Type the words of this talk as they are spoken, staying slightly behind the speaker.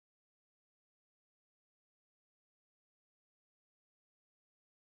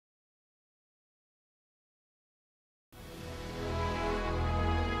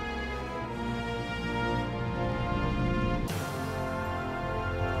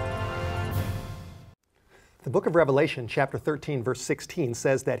The book of Revelation, chapter 13, verse 16,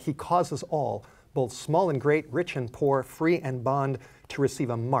 says that he causes all, both small and great, rich and poor, free and bond, to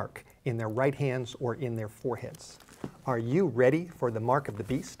receive a mark in their right hands or in their foreheads. Are you ready for the mark of the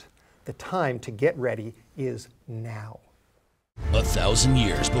beast? The time to get ready is now. 1,000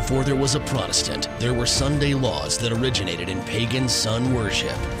 years before there was a Protestant, there were Sunday laws that originated in pagan sun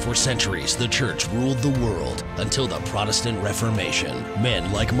worship. For centuries, the church ruled the world until the Protestant Reformation.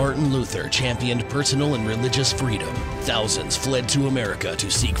 Men like Martin Luther championed personal and religious freedom. Thousands fled to America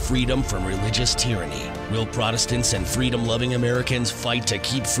to seek freedom from religious tyranny. Will Protestants and freedom-loving Americans fight to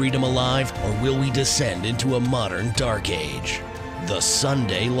keep freedom alive, or will we descend into a modern dark age? The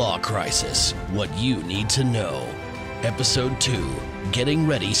Sunday Law Crisis. What you need to know. Episode 2, Getting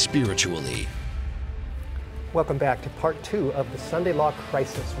Ready Spiritually. Welcome back to part 2 of the Sunday Law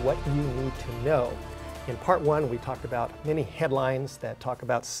Crisis, What You Need to Know. In part 1, we talked about many headlines that talk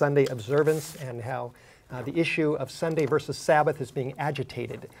about Sunday observance and how the issue of Sunday versus Sabbath is being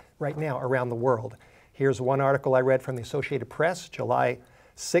agitated right now around the world. Here's one article I read from the Associated Press, July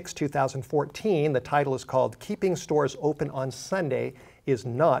 6, 2014. The title is called, "Keeping Stores Open on Sunday is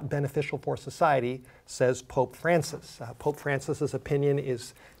Not Beneficial for Society," says Pope Francis. Pope Francis's opinion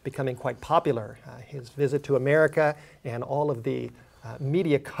is becoming quite popular. His visit to America and all of the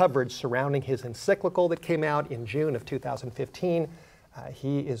media coverage surrounding his encyclical that came out in June of 2015,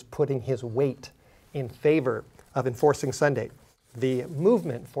 he is putting his weight in favor of enforcing Sunday. The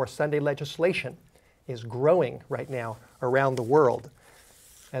movement for Sunday legislation is growing right now around the world.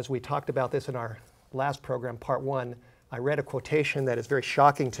 As we talked about this in our last program, part 1, I read a quotation that is very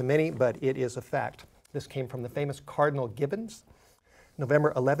shocking to many, but it is a fact. This came from the famous Cardinal Gibbons,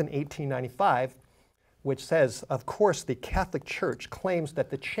 November 11, 1895, which says, "Of course, the Catholic Church claims that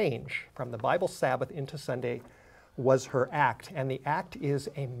the change from the Bible Sabbath into Sunday was her act, and the act is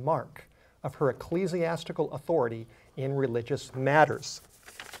a mark of her ecclesiastical authority in religious matters."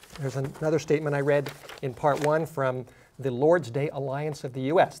 There's another statement I read in part 1 from the Lord's Day Alliance of the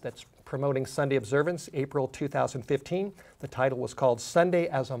U.S. that's promoting Sunday observance, April 2015. The title was called "Sunday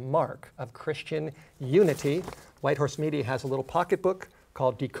as a Mark of Christian Unity." White Horse Media has a little pocketbook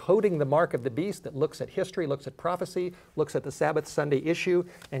called "Decoding the Mark of the Beast" that looks at history, looks at prophecy, looks at the Sabbath Sunday issue,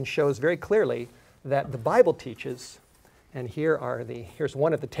 and shows very clearly that the Bible teaches, and here's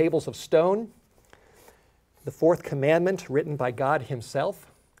one of the tables of stone. The fourth commandment, written by God himself,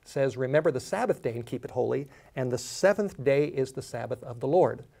 says, "Remember the Sabbath day and keep it holy, and the seventh day is the Sabbath of the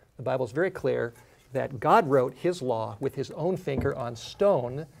Lord." The Bible is very clear that God wrote his law with his own finger on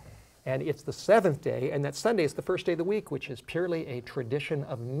stone, and it's the seventh day, and that Sunday is the first day of the week, which is purely a tradition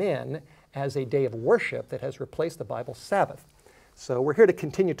of men as a day of worship that has replaced the Bible Sabbath. So we're here to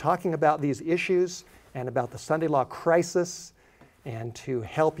continue talking about these issues and about the Sunday law crisis and to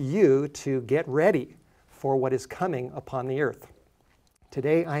help you to get ready for what is coming upon the earth.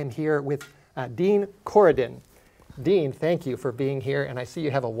 Today I am here with Dean Corridon. Dean, thank you for being here, and I see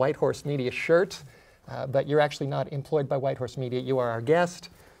you have a White Horse Media shirt, but you're actually not employed by White Horse Media. You are our guest,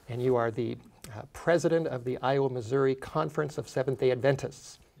 and you are the president of the Iowa-Missouri Conference of Seventh-day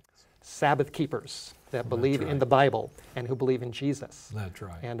Adventists, Sabbath keepers that believe in the Bible and who believe in Jesus. That's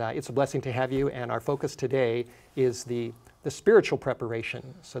right. And it's a blessing to have you, and our focus today is the spiritual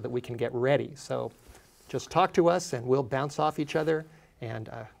preparation so that we can get ready. So just talk to us, and we'll bounce off each other and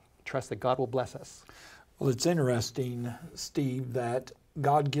trust that God will bless us. Well, it's interesting, Steve, that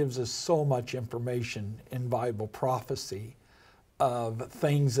God gives us so much information in Bible prophecy of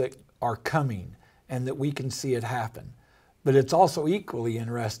things that are coming and that we can see it happen. But it's also equally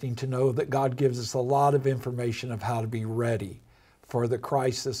interesting to know that God gives us a lot of information of how to be ready for the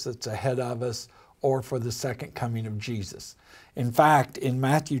crisis that's ahead of us or for the second coming of Jesus. In fact, in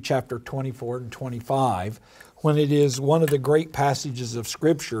Matthew chapter 24 and 25, when it is one of the great passages of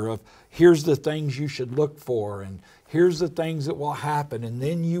Scripture of here's the things you should look for and here's the things that will happen and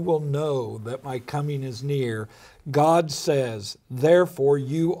then you will know that my coming is near, God says, "Therefore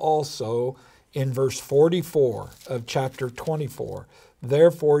you also," in verse 44 of chapter 24,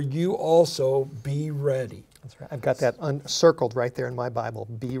 "Therefore you also be ready." That's right. I've got that circled right there in my Bible,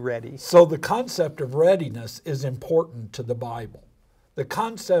 "Be ready." So the concept of readiness is important to the Bible. The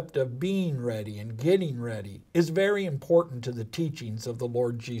concept of being ready and getting ready is very important to the teachings of the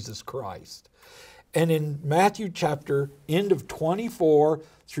Lord Jesus Christ. And in Matthew chapter end of 24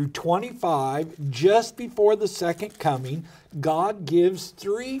 through 25, just before the second coming, God gives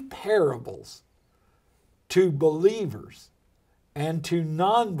 3 parables to believers and to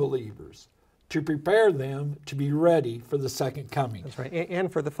non-believers to prepare them to be ready for the second coming. That's right,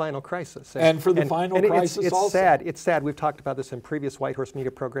 and for the final crisis. And for the final crisis it's also. Sad. It's sad. We've talked about this in previous White Horse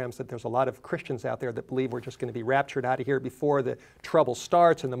Media programs, that there's a lot of Christians out there that believe we're just going to be raptured out of here before the trouble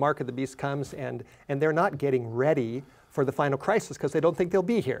starts and the mark of the beast comes, and they're not getting ready for the final crisis because they don't think they'll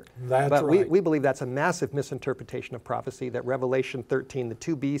be here. That's right. We believe that's a massive misinterpretation of prophecy, that Revelation 13, the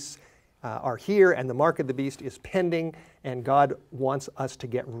two beasts are here and the mark of the beast is pending, and God wants us to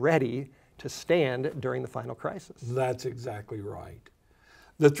get ready to stand during the final crisis. That's exactly right.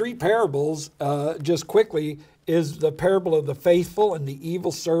 The three parables, just quickly, is the parable of the faithful and the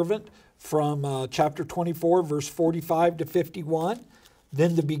evil servant from chapter 24, verse 45 to 51.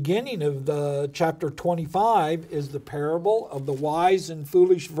 Then the beginning of the chapter 25 is the parable of the wise and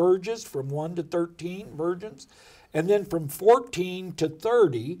foolish virgins from 1 to 13 virgins. And then from 14 to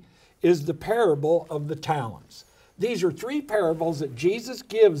 30 is the parable of the talents. These are three parables that Jesus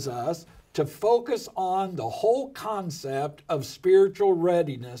gives us to focus on the whole concept of spiritual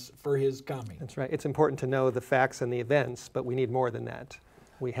readiness for His coming. That's right. It's important to know the facts and the events, but we need more than that.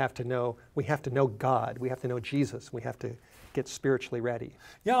 We have to know God. We have to know Jesus. We have to get spiritually ready.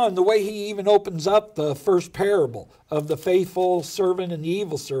 Yeah, and the way He even opens up the first parable of the faithful servant and the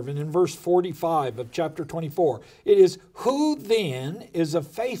evil servant in verse 45 of chapter 24. It is, "Who then is a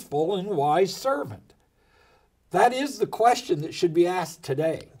faithful and wise servant?" That is the question that should be asked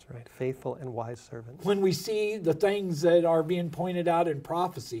today. Right, faithful and wise servant. When we see the things that are being pointed out in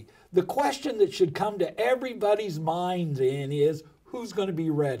prophecy, the question that should come to everybody's mind then is, who's going to be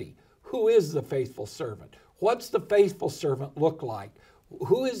ready? Who is the faithful servant? What's the faithful servant look like?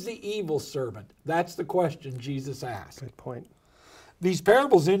 Who is the evil servant? That's the question Jesus asked. Good point. These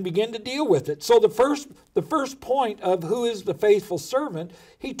parables then begin to deal with it. So the first point of who is the faithful servant,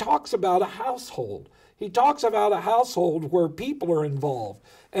 He talks about a household. He talks about a household where people are involved.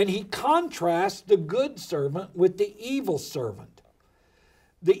 And He contrasts the good servant with the evil servant.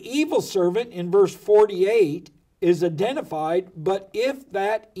 The evil servant in verse 48 is identified, "But if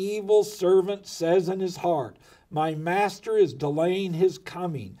that evil servant says in his heart, 'My master is delaying his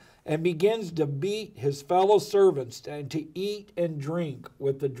coming,' and begins to beat his fellow servants and to eat and drink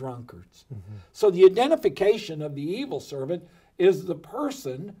with the drunkards." Mm-hmm. So the identification of the evil servant is the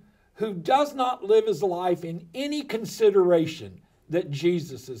person who does not live his life in any consideration that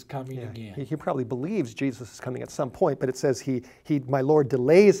Jesus is coming again. He probably believes Jesus is coming at some point, but it says my Lord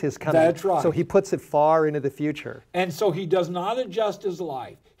delays His coming. That's right. So He puts it far into the future. And so He does not adjust His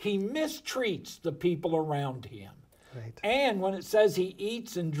life. He mistreats the people around Him. Right. And when it says He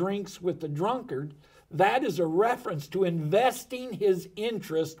eats and drinks with the drunkard, that is a reference to investing His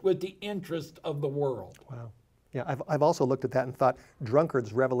interest with the interest of the world. Wow. Yeah, I've also looked at that and thought,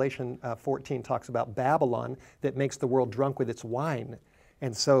 drunkards, Revelation 14 talks about Babylon that makes the world drunk with its wine.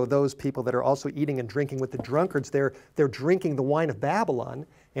 And so those people that are also eating and drinking with the drunkards, they're drinking the wine of Babylon,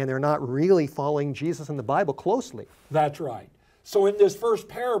 and they're not really following Jesus and the Bible closely. That's right. So in this first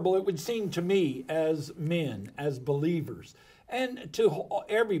parable, it would seem to me as men, as believers, and to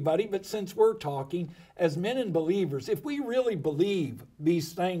everybody, but since we're talking as men and believers, if we really believe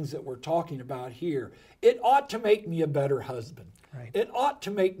these things that we're talking about here, it ought to make me a better husband. Right. It ought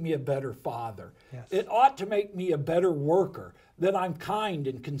to make me a better father. Yes. It ought to make me a better worker, that I'm kind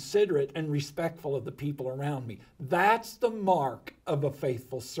and considerate and respectful of the people around me. That's the mark of a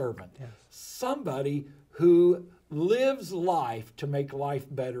faithful servant. Yes. Somebody who lives life to make life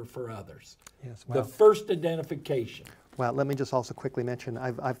better for others. Yes. Wow. The first identification. Well, let me just also quickly mention,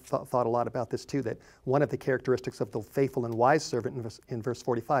 I've thought a lot about this too, that one of the characteristics of the faithful and wise servant in verse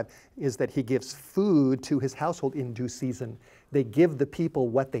 45 is that he gives food to his household in due season. They give the people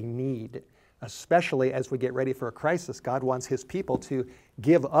what they need, especially as we get ready for a crisis. God wants His people to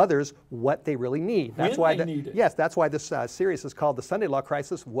give others what they really need. That's why yes, that's why this series is called The Sunday Law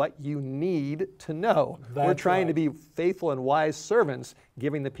Crisis, What You Need to Know. We're trying to be faithful and wise servants,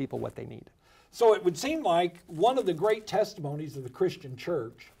 giving the people what they need. So it would seem like one of the great testimonies of the Christian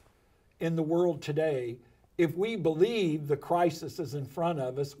church in the world today, if we believe the crisis is in front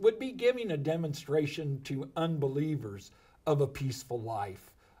of us, would be giving a demonstration to unbelievers of a peaceful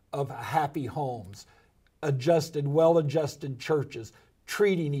life, of happy homes, well-adjusted churches,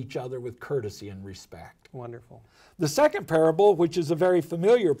 treating each other with courtesy and respect. Wonderful. The second parable, which is a very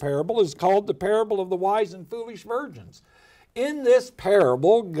familiar parable, is called the parable of the wise and foolish virgins. In this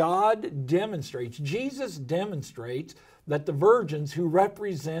parable, Jesus demonstrates that the virgins who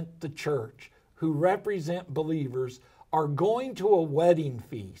represent the church, who represent believers, are going to a wedding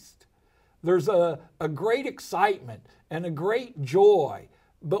feast. There's a great excitement and a great joy,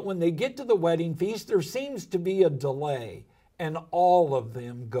 but when they get to the wedding feast, there seems to be a delay. and all of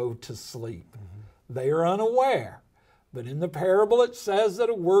them go to sleep. They are unaware. But in the parable, it says that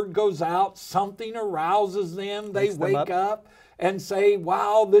a word goes out, something arouses them, they wake up and say,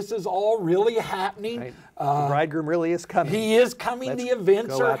 wow, this is all really happening. Right. The bridegroom really is coming. He is coming. The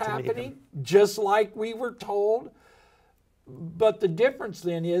events are happening, just like we were told. But the difference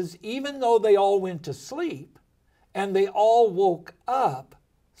then is, even though they all went to sleep and they all woke up,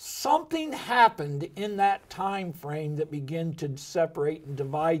 something happened in that time frame that began to separate and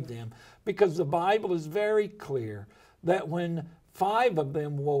divide them. Because the Bible is very clear that when 5 of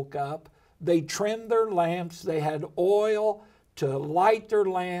them woke up, they trimmed their lamps, they had oil to light their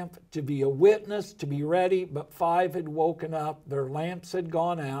lamp, to be a witness, to be ready, but 5 had woken up, their lamps had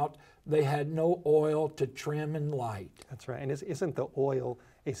gone out, they had no oil to trim and light. That's right. And isn't the oil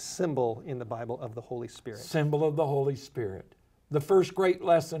a symbol in the Bible of the Holy Spirit? Symbol of the Holy Spirit. The first great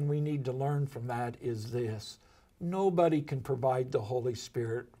lesson we need to learn from that is this: nobody can provide the Holy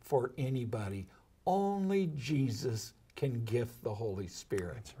Spirit for anybody. Only Jesus can gift the Holy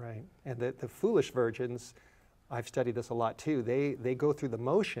Spirit. That's right. And the foolish virgins, I've studied this a lot too, they go through the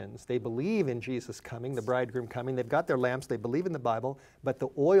motions. They believe in Jesus coming, the bridegroom coming. They've got their lamps, they believe in the Bible, but the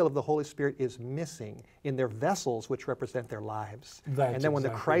oil of the Holy Spirit is missing in their vessels, which represent their lives. And then when the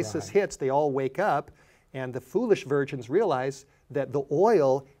crisis hits, they all wake up, and the foolish virgins realize that the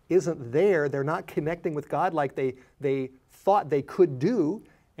oil isn't there. They're not connecting with God like they thought they could do,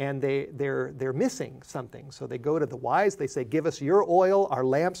 and they're missing something. So they go to the wise, they say, give us your oil, our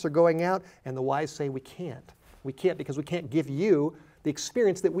lamps are going out, and the wise say, we can't. We can't, because we can't give you the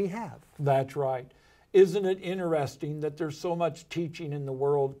experience that we have. That's right. Isn't it interesting that there's so much teaching in the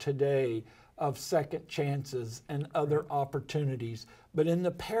world today of second chances and other opportunities? But in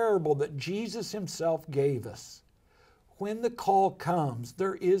the parable that Jesus himself gave us, when the call comes,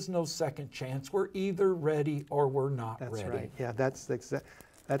 there is no second chance. We're either ready or we're not ready. That's right. Yeah,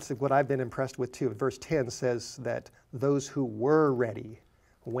 that's what I've been impressed with too. Verse 10 says that those who were ready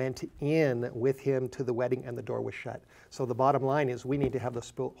went in with him to the wedding, and the door was shut. So the bottom line is, we need to have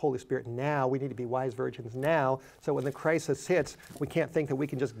the Holy Spirit now. We need to be wise virgins now, so when the crisis hits, we can't think that we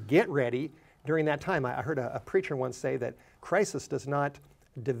can just get ready during that time. I heard a preacher once say that crisis does not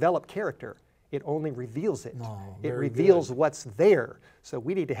develop character. It only reveals it. It reveals what's there. So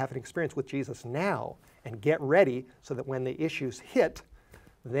we need to have an experience with Jesus now and get ready so that when the issues hit,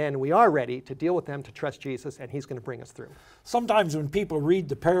 then we are ready to deal with them, to trust Jesus, and he's going to bring us through. Sometimes when people read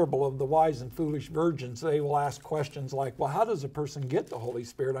the parable of the wise and foolish virgins, they will ask questions like, well, how does a person get the Holy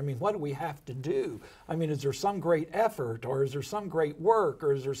Spirit? I mean, what do we have to do? I mean, is there some great effort, or is there some great work,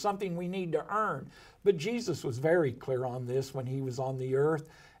 or is there something we need to earn? But Jesus was very clear on this when he was on the earth,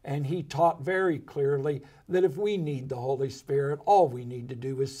 and he taught very clearly that if we need the Holy Spirit, all we need to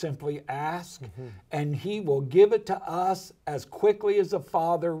do is simply ask, and he will give it to us as quickly as a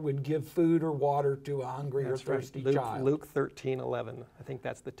father would give food or water to a hungry or thirsty child. Luke 13:11, I think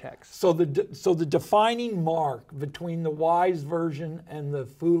that's the text. So the defining mark between the wise virgin and the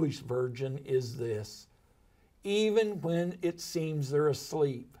foolish virgin is this: even when it seems they're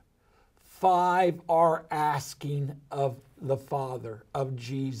asleep, 5 are asking of the Father, of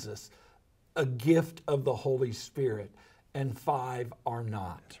Jesus, a gift of the Holy Spirit, and 5 are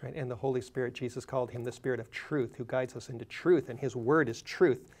not. That's right. And the Holy Spirit, Jesus called him the Spirit of truth, who guides us into truth, and his word is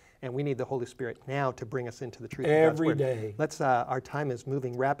truth. And we need the Holy Spirit now to bring us into the truth of God's word. Every day. Let's, our time is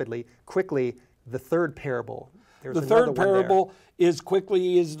moving rapidly. Quickly, the third parable. There's the third parable is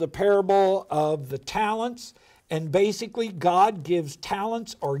the parable of the talents. And basically, God gives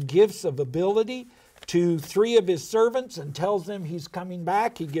talents or gifts of ability to 3 of his servants and tells them he's coming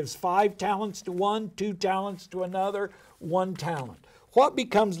back. He gives 5 talents to one, 2 talents to another, 1 talent. What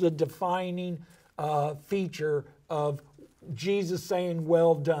becomes the defining feature of Jesus saying,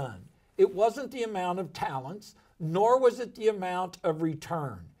 well done? It wasn't the amount of talents, nor was it the amount of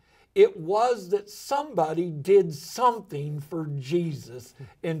return. It was that somebody did something for Jesus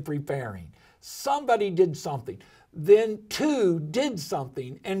in preparing. Somebody did something. Then 2 did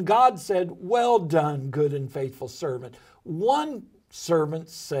something, and God said, well done, good and faithful servant. 1 servant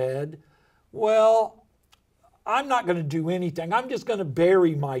said, well, I'm not going to do anything. I'm just going to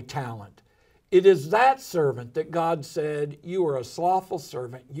bury my talent. It is that servant that God said, you are a slothful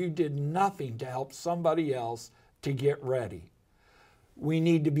servant. You did nothing to help somebody else to get ready. We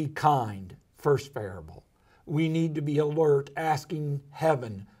need to be kind, first parable. We need to be alert, asking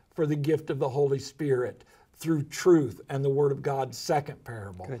heaven for the gift of the Holy Spirit through truth and the Word of God, second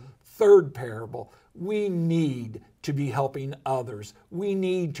parable. Good. Third parable, we need to be helping others. We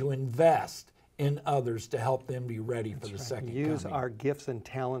need to invest in others to help them be ready for the second coming. Use our gifts and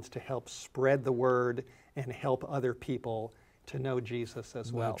talents to help spread the word and help other people to know Jesus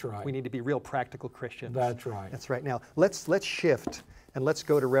as well. That's right. We need to be real practical Christians. That's right. That's right. Now, let's shift and let's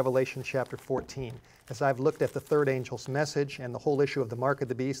go to Revelation chapter 14. As I've looked at the third angel's message and the whole issue of the mark of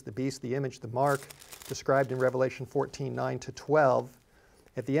the beast, the image, the mark, described in Revelation 14, 9 to 12,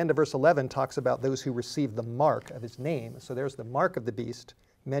 at the end of verse 11 talks about those who receive the mark of his name. So there's the mark of the beast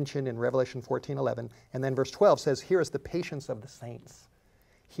mentioned in Revelation 14, 11. And then verse 12 says, here is the patience of the saints.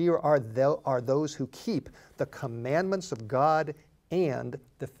 Here are those who keep the commandments of God and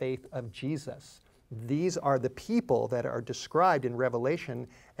the faith of Jesus. These are the people that are described in Revelation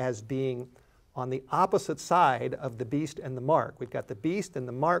as being on the opposite side of the beast and the mark. We've got the beast and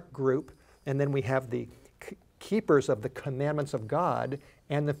the mark group, and then we have the keepers of the commandments of God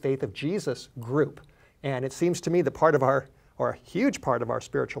and the faith of Jesus group. And it seems to me that part of our, or a huge part of our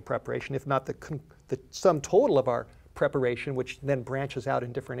spiritual preparation, if not the sum total of our preparation, which then branches out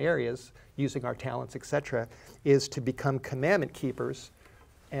in different areas using our talents, etc., is to become commandment keepers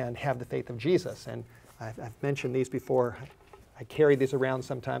and have the faith of Jesus. And I've mentioned these before. I carry these around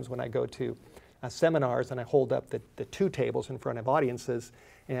sometimes when I go to seminars and I hold up the two tables in front of audiences,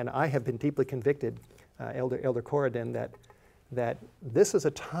 and I have been deeply convicted, Elder Corridon, that this is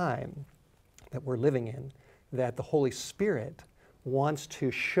a time that we're living in, that the Holy Spirit wants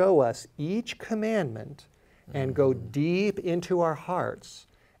to show us each commandment and go deep into our hearts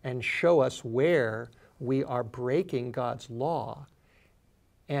and show us where we are breaking God's law.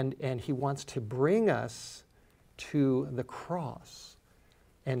 And he wants to bring us to the cross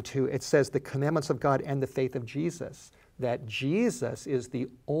and to, it says, the commandments of God and the faith of Jesus, that Jesus is the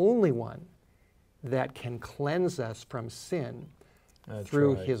only one that can cleanse us from sin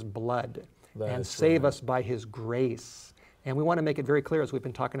through his blood and save us by his grace. And we want to make it very clear, as we've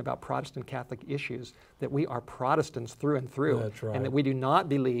been talking about Protestant Catholic issues, that we are Protestants through and through, and that we do not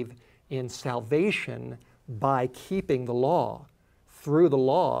believe in salvation by keeping the law. Through the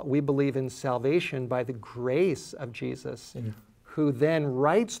law, we believe in salvation by the grace of Jesus, who then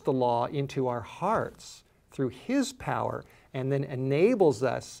writes the law into our hearts through his power and then enables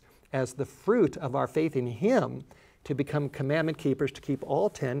us as the fruit of our faith in him to become commandment keepers, to keep all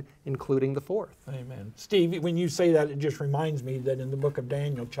 10, including the fourth. Amen. Steve, when you say that, it just reminds me that in the book of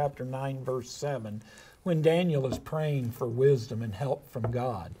Daniel, chapter 9, verse 7, when Daniel is praying for wisdom and help from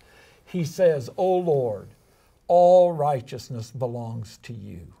God, he says, "O Lord, all righteousness belongs to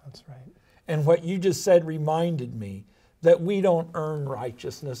you." That's right. And what you just said reminded me that we don't earn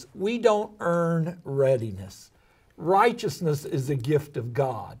righteousness. We don't earn readiness. Righteousness is a gift of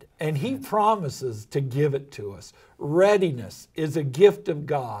God, and he promises to give it to us. Readiness is a gift of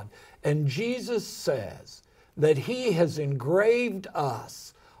God, and Jesus says that he has engraved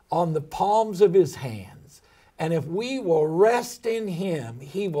us on the palms of his hands, and if we will rest in him,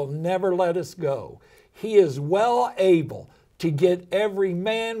 he will never let us go. He is well able to get every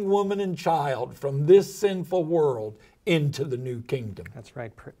man, woman, and child from this sinful world into the new kingdom. That's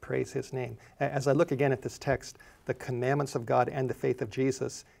right. Praise his name. As I look again at this text, the commandments of God and the faith of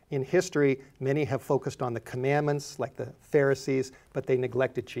Jesus, in history, many have focused on the commandments, like the Pharisees, but they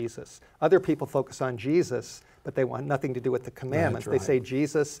neglected Jesus. Other people focus on Jesus, but they want nothing to do with the commandments. They say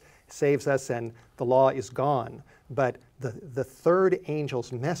Jesus saves us and the law is gone. But the third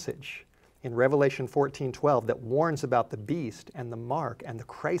angel's message in Revelation 14:12 that warns about the beast and the mark and the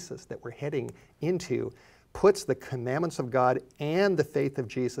crisis that we're heading into puts the commandments of God and the faith of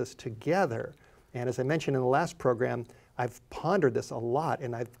Jesus together. And as I mentioned in the last program, I've pondered this a lot,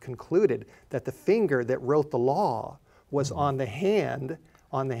 and I've concluded that the finger that wrote the law was on the hands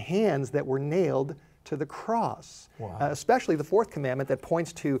that were nailed to the cross. Wow. Especially the fourth commandment that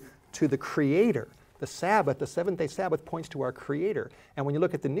points to the Creator. The Sabbath, the seventh-day Sabbath, points to our Creator. And when you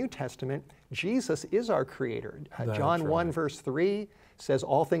look at the New Testament, Jesus is our Creator. John 1 verse 3 says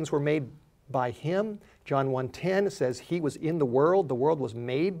all things were made by him. John 1:10 says he was in the world was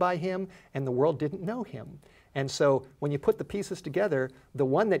made by him, and the world didn't know him. And so when you put the pieces together, the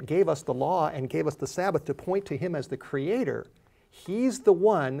one that gave us the law and gave us the Sabbath to point to him as the Creator, he's the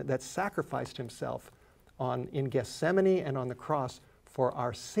one that sacrificed himself in Gethsemane and on the cross for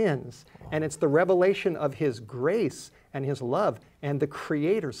our sins. Wow. And it's the revelation of his grace and his love and the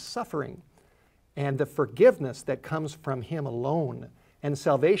Creator's suffering and the forgiveness that comes from him alone and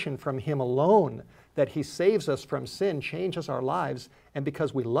salvation from him alone, that he saves us from sin, changes our lives, and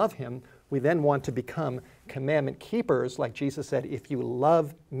because we love him, we then want to become commandment keepers, like Jesus said, "If you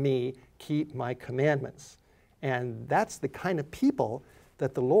love me, keep my commandments." And that's the kind of people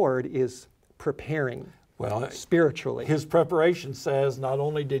that the Lord is preparing spiritually. His preparation says not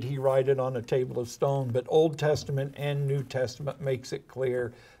only did he write it on a table of stone, but Old Testament and New Testament makes it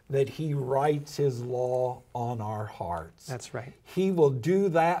clear that He writes His law on our hearts. That's right. He will do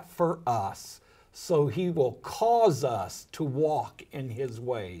that for us. So He will cause us to walk in His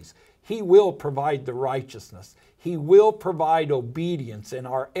ways. He will provide the righteousness. He will provide obedience in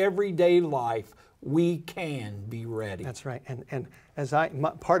our everyday life. We can be ready. That's right. And as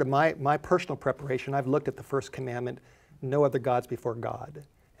part of my personal preparation, I've looked at the first commandment, no other gods before God.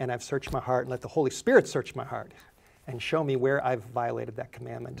 And I've searched my heart and let the Holy Spirit search my heart and show me where I've violated that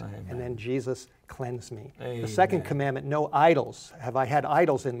commandment. Amen. And then Jesus cleansed me. Amen. The second commandment, no idols. Have I had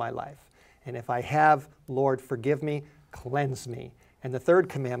idols in my life? And if I have, Lord, forgive me, cleanse me. And the third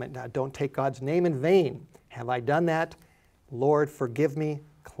commandment, now, don't take God's name in vain. Have I done that? Lord, forgive me,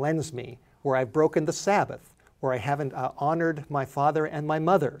 cleanse me. Where I've broken the Sabbath, where I haven't honored my father and my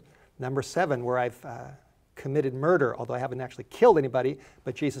mother. Number 7, where I've committed murder, although I haven't actually killed anybody,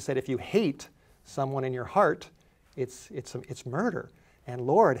 but Jesus said if you hate someone in your heart, it's murder. And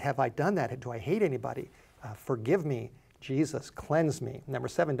Lord, have I done that? Do I hate anybody? Forgive me, Jesus, cleanse me. Number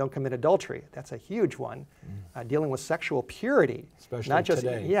 7, don't commit adultery. That's a huge one. Dealing with sexual purity. Especially not just,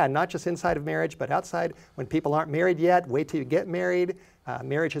 today. Yeah, not just inside of marriage, but outside. When people aren't married yet, wait till you get married.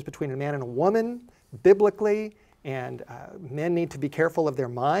 Marriage is between a man and a woman, biblically, and men need to be careful of their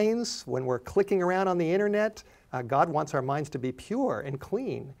minds when we're clicking around on the internet. God wants our minds to be pure and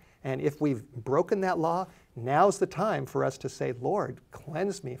clean. And if we've broken that law, now's the time for us to say, Lord,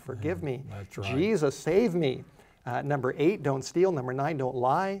 cleanse me, forgive me. That's right. Jesus, save me. Number 8, don't steal. Number 9, don't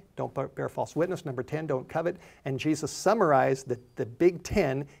lie. Don't bear false witness. Number 10, don't covet. And Jesus summarized the big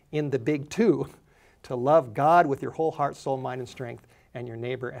 10 in the big 2, to love God with your whole heart, soul, mind, and strength, and your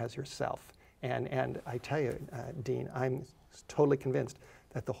neighbor as yourself. And I tell you, Dean, I'm totally convinced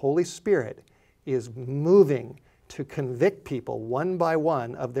that the Holy Spirit is moving to convict people one by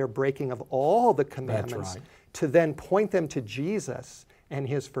one of their breaking of all the commandments, right. to then point them to Jesus and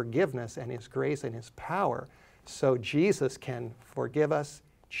His forgiveness and His grace and His power, so Jesus can forgive us,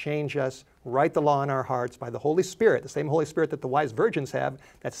 change us, write the law in our hearts by the Holy Spirit, the same Holy Spirit that the wise virgins have,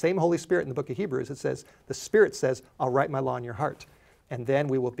 that same Holy Spirit in the book of Hebrews. It says, the Spirit says, I'll write my law in your heart. And then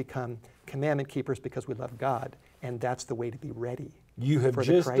we will become commandment keepers because we love God. And that's the way to be ready. You have for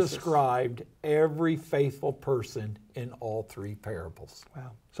the just crisis. described every faithful person in all 3 parables.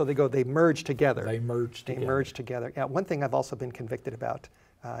 Wow. So they merge together. They merge together. They merge together. Yeah, one thing I've also been convicted about,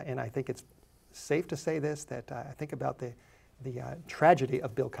 and I think it's safe to say this, that I think about the tragedy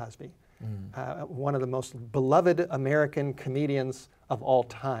of Bill Cosby. One of the most beloved American comedians of all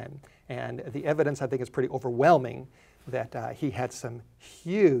time. And the evidence, I think, is pretty overwhelming that he had some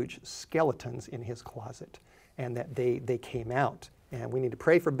huge skeletons in his closet and that they came out. And we need to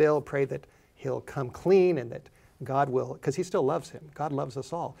pray for Bill, pray that he'll come clean and that God will, because he still loves him. God loves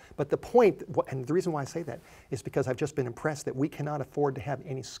us all. But the point, and the reason why I say that is because I've just been impressed that we cannot afford to have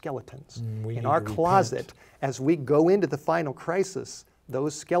any skeletons in our closet. As we go into the final crisis,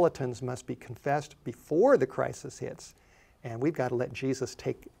 those skeletons must be confessed before the crisis hits. And we've got to let Jesus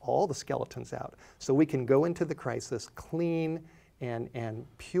take all the skeletons out so we can go into the crisis clean and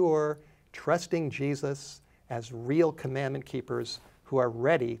pure, trusting Jesus as real commandment keepers who are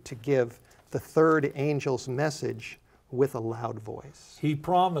ready to give the third angel's message with a loud voice. He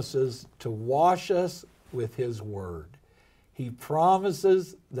promises to wash us with His word. He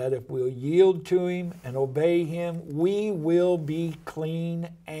promises that if we'll yield to Him and obey Him, we will be clean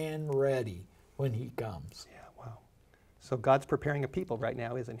and ready when He comes. Yeah, wow. So God's preparing a people right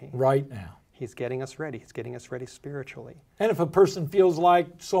now, isn't He? Right now. He's getting us ready. He's getting us ready spiritually. And if a person feels like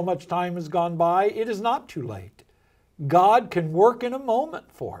so much time has gone by, it is not too late. God can work in a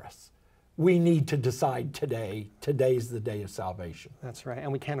moment for us. We need to decide today. Today's the day of salvation. That's right.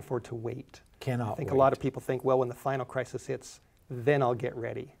 And we can't afford to wait. Cannot I think wait. a lot of people think, well, when the final crisis hits, then I'll get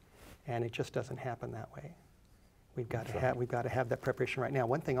ready. And it just doesn't happen that way. We've got to have that preparation right now.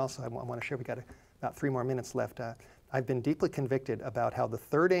 One thing also I want to share, we've got about 3 more minutes left. I've been deeply convicted about how the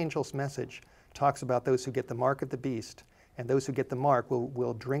third angel's message talks about those who get the mark of the beast, and those who get the mark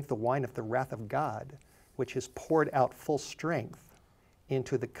will drink the wine of the wrath of God, which is poured out full strength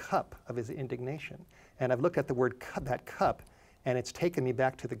into the cup of His indignation. And I've looked at the word cup, that cup, and it's taken me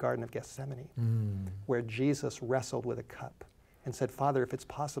back to the Garden of Gethsemane, where Jesus wrestled with a cup and said, Father, if it's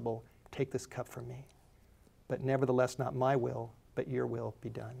possible, take this cup from me. But nevertheless, not my will, but your will be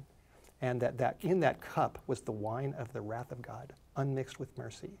done. And that in that cup was the wine of the wrath of God, unmixed with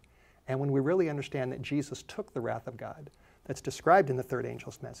mercy. And when we really understand that Jesus took the wrath of God that's described in the third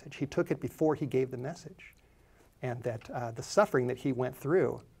angel's message, He took it before He gave the message. And that the suffering that He went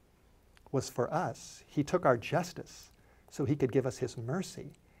through was for us. He took our justice so He could give us His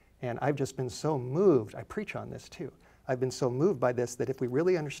mercy. And I've just been so moved. I preach on this too. I've been so moved by this that if we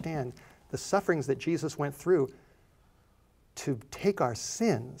really understand the sufferings that Jesus went through to take our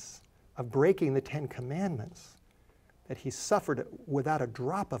sins of breaking the 10 Commandments, that he suffered without a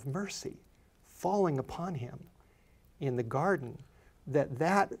drop of mercy falling upon him in the garden,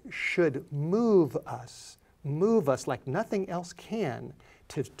 that should move us like nothing else can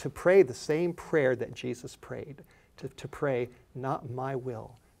to pray the same prayer that Jesus prayed, to pray, not my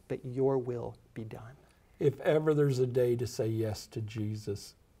will, but your will be done. If ever there's a day to say yes to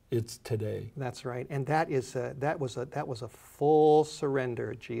Jesus, it's today. That's right, and that was a full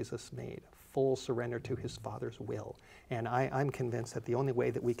surrender Jesus made, full surrender to his Father's will. And I'm convinced that the only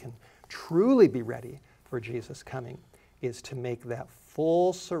way that we can truly be ready for Jesus' coming is to make that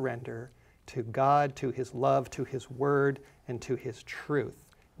full surrender to God, to his love, to his word, and to his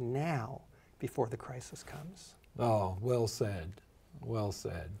truth now, before the crisis comes. Oh, well said. Well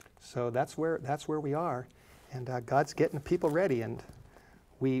said. So that's where we are, and God's getting the people ready, and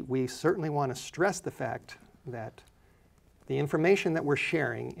we certainly want to stress the fact that the information that we're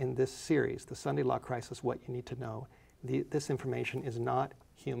sharing in this series, the Sunday Law Crisis, What You Need to Know, this information is not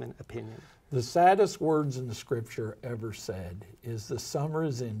human opinion. The saddest words in the Scripture ever said is, the summer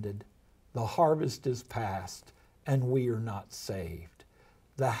is ended, the harvest is past, and we are not saved.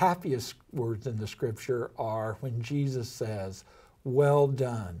 The happiest words in the Scripture are when Jesus says, well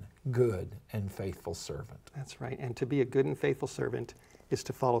done, good and faithful servant. That's right, and to be a good and faithful servant is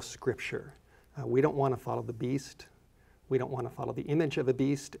to follow Scripture. We don't want to follow the beast. We don't want to follow the image of the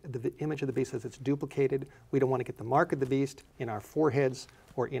beast. The image of the beast as it's duplicated. We don't want to get the mark of the beast in our foreheads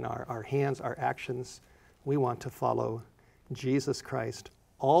or in our hands, our actions. We want to follow Jesus Christ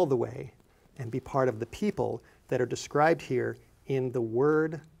all the way and be part of the people that are described here in the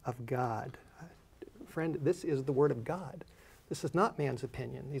Word of God. Friend, this is the Word of God. This is not man's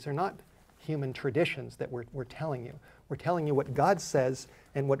opinion. These are not human traditions that we're telling you. We're telling you what God says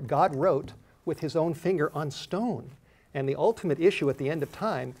and what God wrote with his own finger on stone. And the ultimate issue at the end of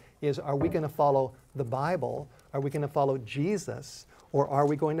time is, are we going to follow the Bible? Are we going to follow Jesus? Or are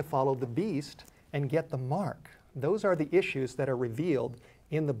we going to follow the beast and get the mark? Those are the issues that are revealed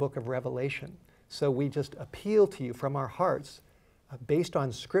in the book of Revelation. So we just appeal to you from our hearts, based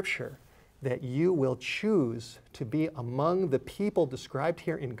on Scripture, that you will choose to be among the people described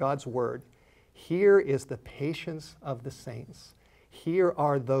here in God's Word. Here is the patience of the saints. Here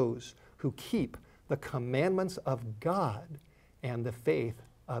are those who keep the commandments of God and the faith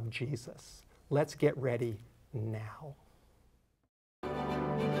of Jesus. Let's get ready now.